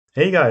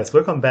Hey guys,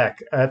 welcome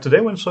back. Today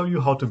I want to show you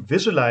how to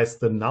visualize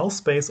the null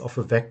space of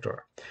a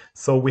vector.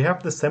 So we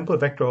have the sample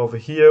vector over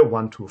here,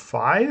 1, 2,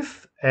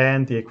 5,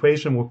 and the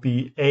equation would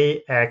be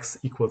ax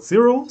equals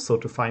 0, so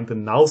to find the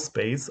null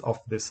space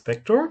of this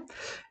vector.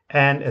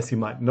 And as you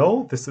might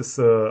know, this is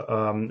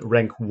a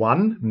rank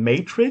 1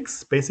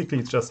 matrix. Basically,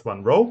 it's just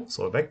one row,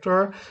 so a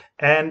vector.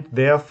 And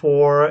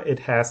therefore, it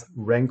has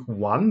rank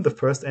 1. The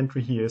first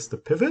entry here is the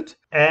pivot.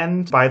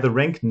 And by the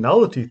rank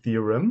nullity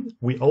theorem,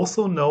 we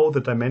also know the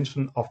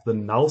dimension of the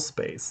null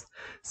space.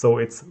 So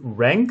it's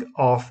rank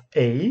of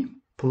A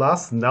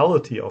plus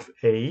nullity of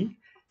A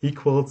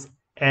equals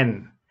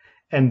n.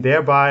 And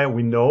thereby,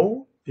 we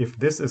know if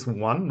this is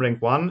 1,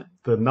 rank 1,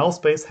 the null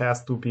space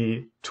has to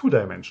be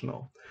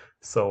two-dimensional.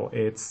 So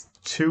it's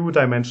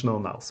two-dimensional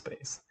null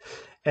space.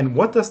 And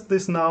what does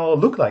this now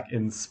look like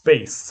in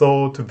space?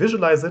 So to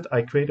visualize it,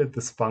 I created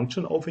this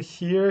function over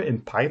here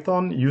in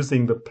Python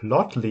using the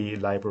plotly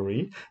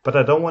library, but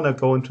I don't want to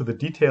go into the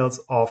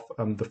details of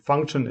the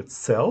function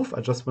itself.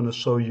 I just want to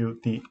show you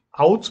the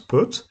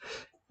output,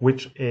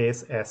 which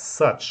is as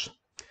such.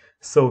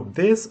 So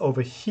this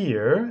over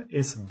here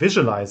is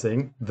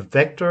visualizing the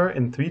vector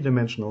in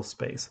three-dimensional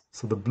space.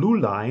 So the blue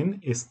line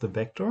is the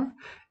vector,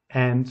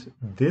 and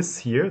this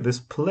here, this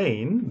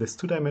plane, this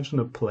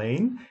two-dimensional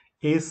plane,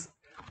 is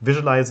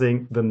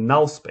visualizing the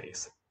null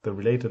space, the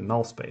related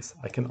null space.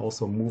 I can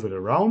also move it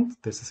around.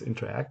 This is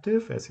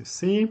interactive, as you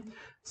see.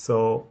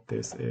 So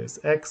this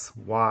is x,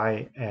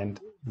 y, and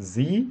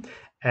z.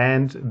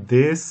 And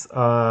this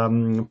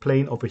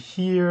plane over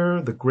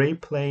here, the gray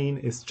plane,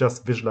 is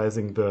just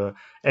visualizing the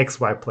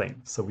xy plane.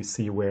 So we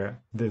see where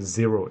the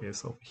 0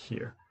 is over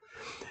here.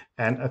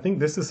 And I think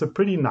this is a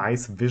pretty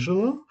nice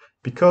visual,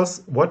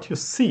 because what you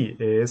see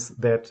is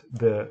that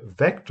the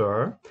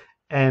vector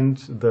and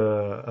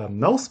the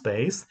null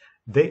space,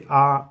 they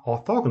are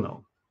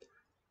orthogonal.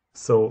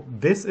 So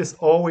this is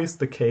always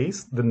the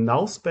case. The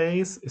null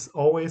space is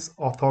always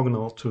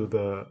orthogonal to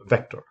the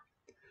vector.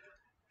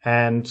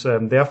 And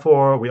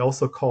therefore, we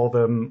also call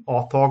them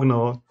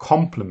orthogonal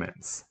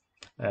complements.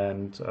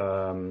 And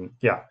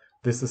yeah,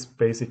 this is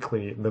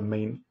basically the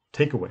main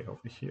takeaway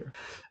over here.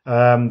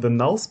 The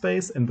null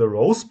space and the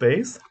row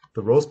space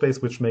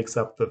which makes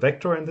up the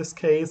vector in this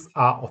case,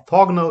 are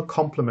orthogonal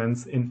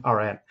complements in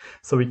Rn.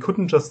 So we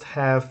couldn't just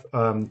have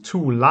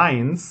two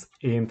lines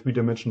in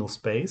three-dimensional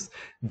space.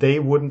 They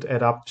wouldn't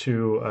add up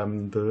to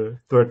the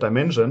third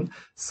dimension.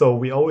 So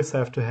we always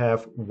have to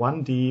have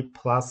 1D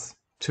plus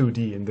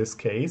 2D in this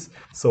case.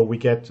 So we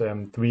get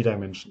 3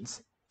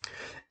 dimensions.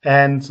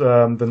 And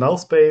the null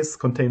space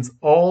contains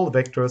all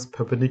vectors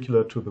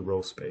perpendicular to the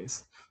row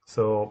space.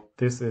 So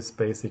this is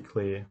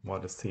basically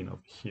what is seen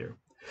over here.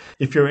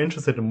 If you're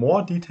interested in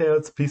more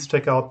details, please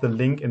check out the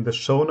link in the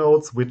show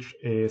notes, which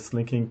is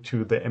linking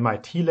to the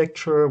MIT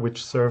lecture,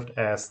 which served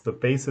as the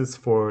basis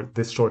for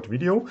this short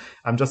video.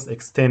 I'm just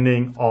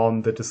extending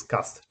on the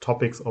discussed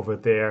topics over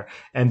there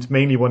and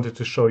mainly wanted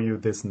to show you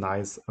this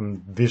nice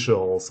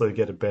visual so you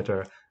get a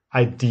better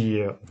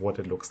idea of what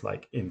it looks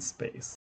like in space.